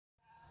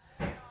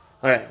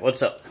Alright,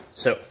 what's up?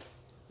 So,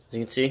 as you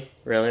can see,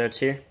 Ralliart's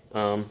here.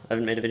 I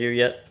haven't made a video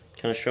yet,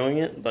 kind of showing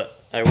it,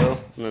 but I will,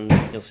 and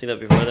then you'll see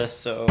that before this.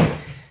 So,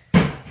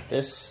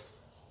 this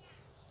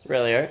is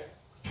Ralliart,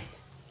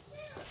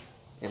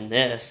 and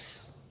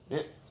this,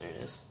 there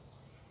it is,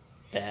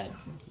 bad.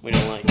 We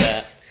don't like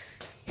that.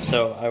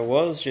 So, I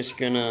was just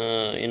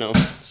gonna,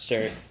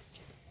 start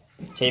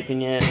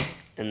taping it,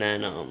 and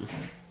then,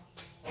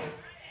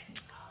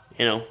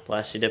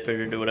 Plasti dip it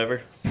or do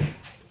whatever,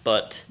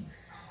 but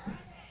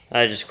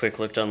I just quick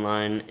looked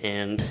online,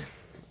 and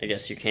I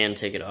guess you can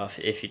take it off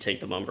if you take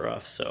the bumper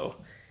off. So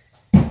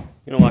I'm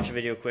gonna watch a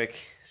video quick,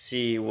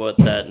 see what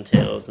that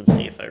entails, and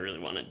see if I really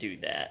want to do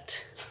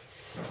that,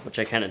 which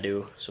I kind of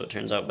do, so it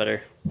turns out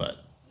better,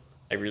 but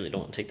I really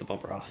don't want to take the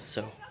bumper off.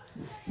 So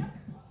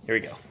here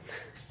we go.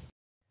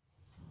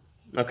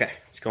 Okay,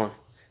 it's going.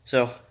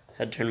 So I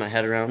had to turn my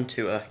head around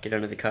to get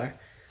under the car,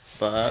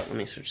 but let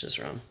me switch this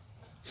around.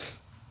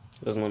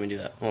 It doesn't let me do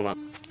that. Hold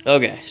on.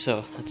 Okay,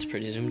 so that's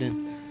pretty zoomed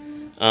in.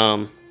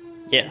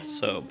 Yeah,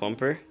 so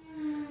bumper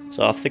is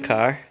off the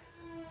car.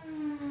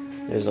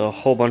 There's a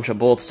whole bunch of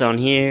bolts down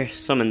here,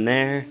 some in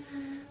there.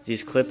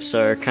 These clips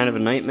are kind of a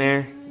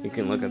nightmare. You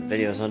can look up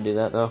videos on how to do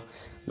that though.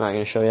 I'm not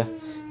going to show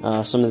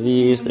you. Some of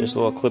these, there's a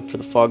little clip for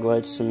the fog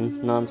lights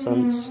and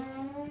nonsense.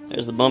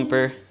 There's the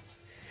bumper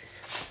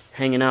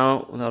hanging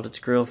out without its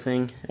grill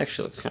thing.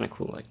 Actually looks kind of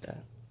cool like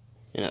that,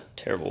 in a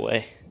terrible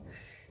way.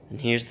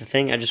 And here's the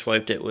thing, I just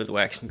wiped it with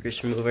wax and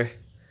grease remover.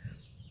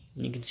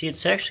 And you can see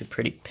it's actually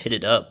pretty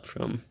pitted up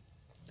from,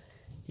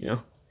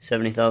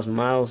 70,000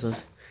 miles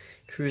of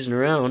cruising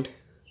around.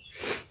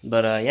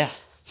 But, yeah,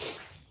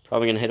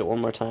 probably going to hit it one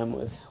more time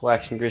with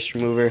wax and grease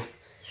remover,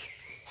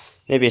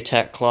 maybe a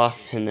tack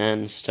cloth, and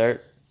then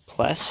start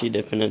Plasti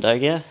dipping it, I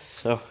guess.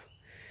 So,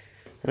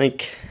 I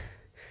think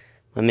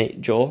my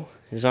mate Joel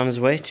is on his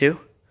way, too.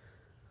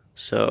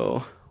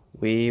 So,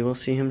 we will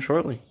see him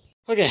shortly.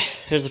 Okay,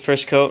 here's the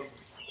first coat.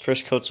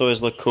 First coats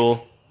always look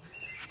cool.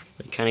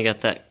 They kind of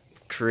got that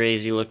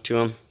crazy look to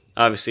them.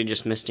 Obviously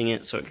just misting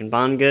it so it can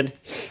bond good.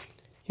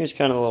 Here's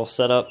kind of the little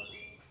setup.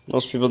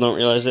 Most people don't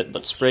realize it,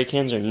 but spray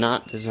cans are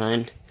not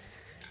designed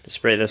to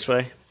spray this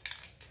way.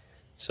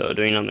 So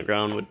doing it on the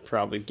ground would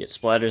probably get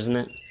splatters in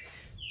it.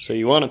 So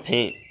you want to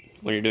paint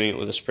when you're doing it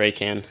with a spray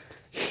can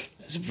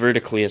as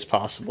vertically as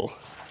possible.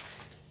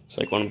 It's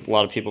like when a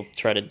lot of people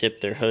try to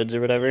dip their hoods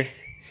or whatever.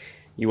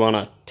 You want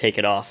to take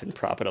it off and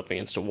prop it up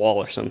against a wall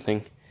or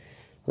something,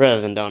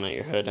 rather than down at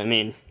your hood. I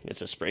mean,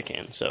 it's a spray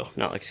can, so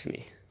not like it's gonna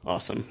be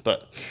awesome.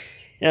 But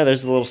yeah,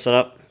 there's the little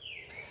setup.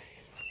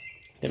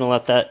 Gonna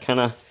let that kind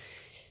of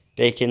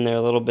bake in there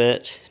a little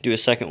bit. Do a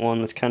second one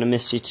that's kind of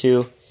misty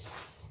too,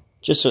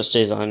 just so it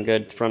stays on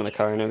good, front of the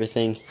car and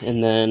everything.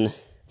 And then,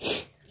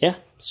 yeah,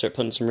 start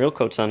putting some real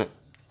coats on it.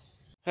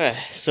 Alright,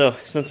 so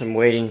since I'm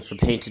waiting for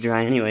paint to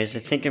dry anyways, I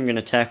think I'm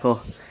gonna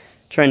tackle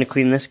trying to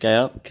clean this guy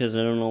up, because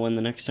I don't know when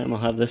the next time I'll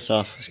have this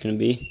off is gonna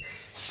be.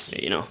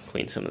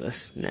 Clean some of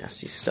this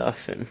nasty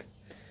stuff and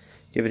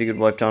give it a good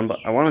wipe down. But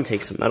I want to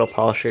take some metal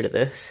polisher to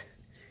this,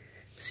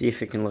 see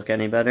if it can look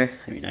any better.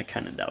 I mean, I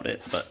kind of doubt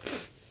it, but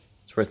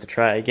it's worth a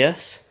try, I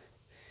guess.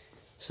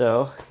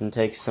 So I can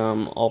take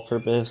some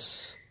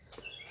all-purpose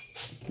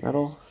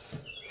metal,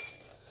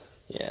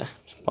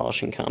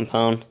 polishing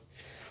compound,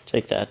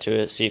 take that to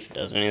it, see if it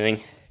does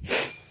anything.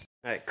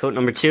 Alright, coat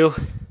number 2.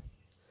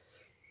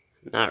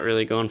 Not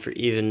really going for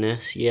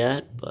evenness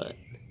yet, but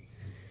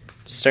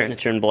it's starting to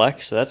turn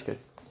black, so that's good.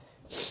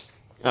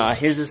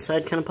 Here's this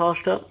side kind of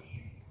polished up.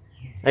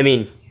 I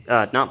mean,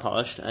 not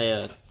polished.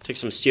 I took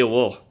some steel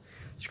wool,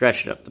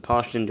 scratched it up. The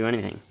polish didn't do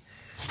anything.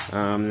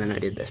 Then I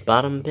did this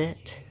bottom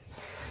bit.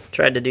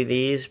 Tried to do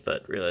these,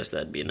 but realized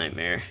that'd be a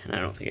nightmare, and I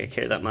don't think I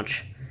care that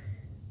much.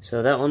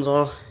 So that one's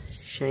all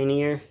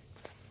shinier.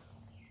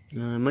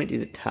 I might do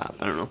the top,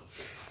 I don't know.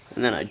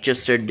 And then I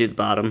just started to do the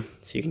bottom,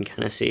 so you can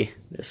kind of see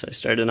this I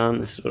started on.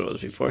 This is what it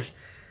was before.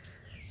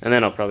 And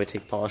then I'll probably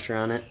take polisher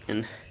on it,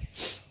 and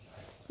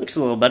looks a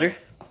little better.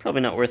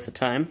 Probably not worth the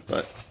time,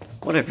 but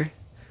whatever.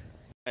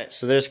 Alright,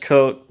 so there's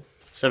coat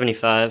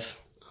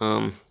 75.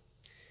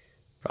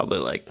 Probably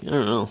like, I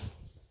don't know.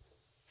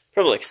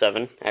 Probably like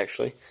 7,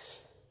 actually.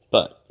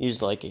 But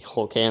used like a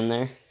whole can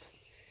there.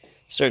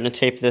 Starting to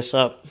tape this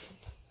up.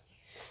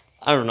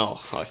 I don't know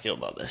how I feel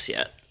about this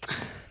yet.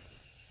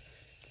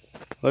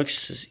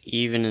 Looks as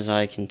even as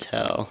I can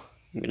tell.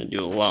 I'm going to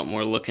do a lot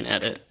more looking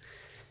at it.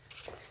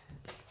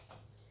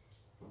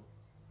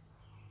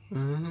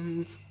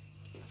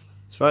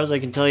 As far as I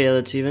can tell, yeah,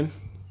 that's even.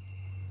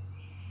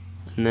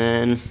 And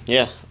then,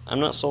 yeah, I'm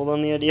not sold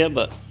on the idea,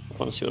 but I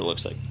want to see what it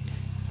looks like.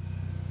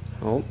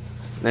 Oh,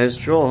 there's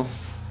Joel.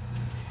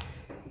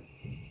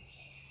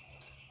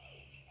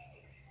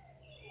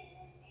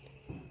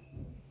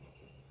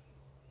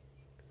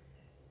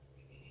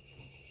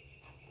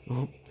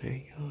 Oh, there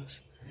he goes.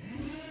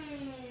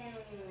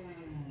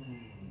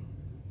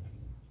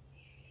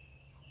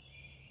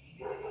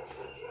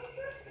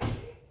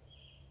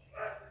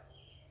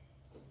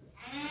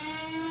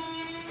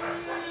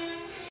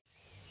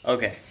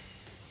 Okay.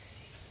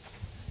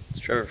 It's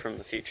Trevor from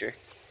the future,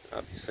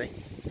 obviously.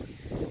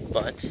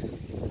 but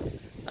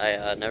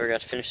I never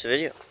got to finish the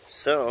video.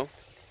 So,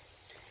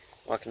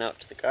 walking out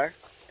to the car,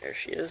 there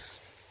she is.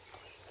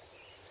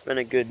 It's been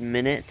a good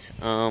minute.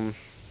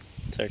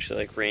 It's actually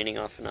like raining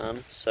off and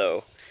on,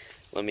 so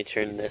let me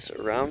turn this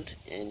around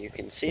and you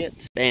can see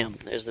it. Bam,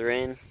 there's the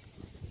rain.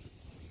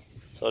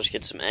 So I'll just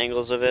get some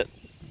angles of it.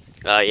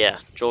 Yeah,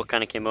 Joel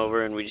kind of came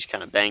over and we just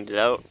kind of banged it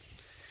out.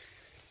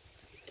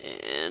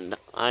 And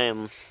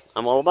I'm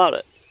all about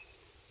it.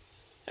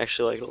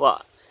 Actually like it a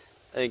lot.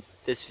 I think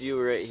this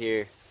view right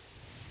here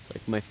is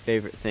like my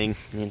favorite thing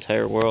in the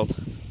entire world.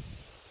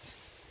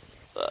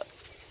 But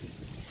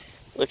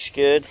looks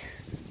good.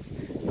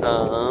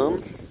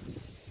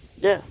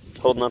 Yeah, it's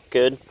holding up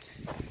good.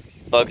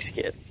 Bugs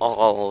get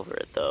all over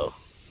it though.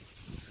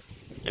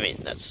 I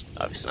mean, that's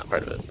obviously not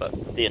part of it,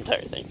 but the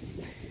entire thing.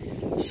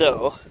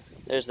 So,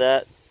 there's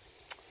that.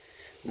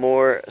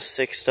 More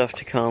sick stuff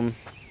to come.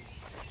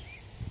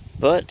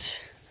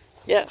 But,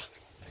 yeah.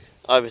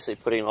 Obviously,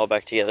 putting it all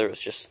back together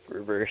was just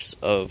reverse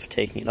of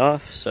taking it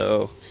off,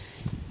 so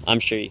I'm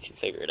sure you can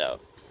figure it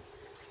out.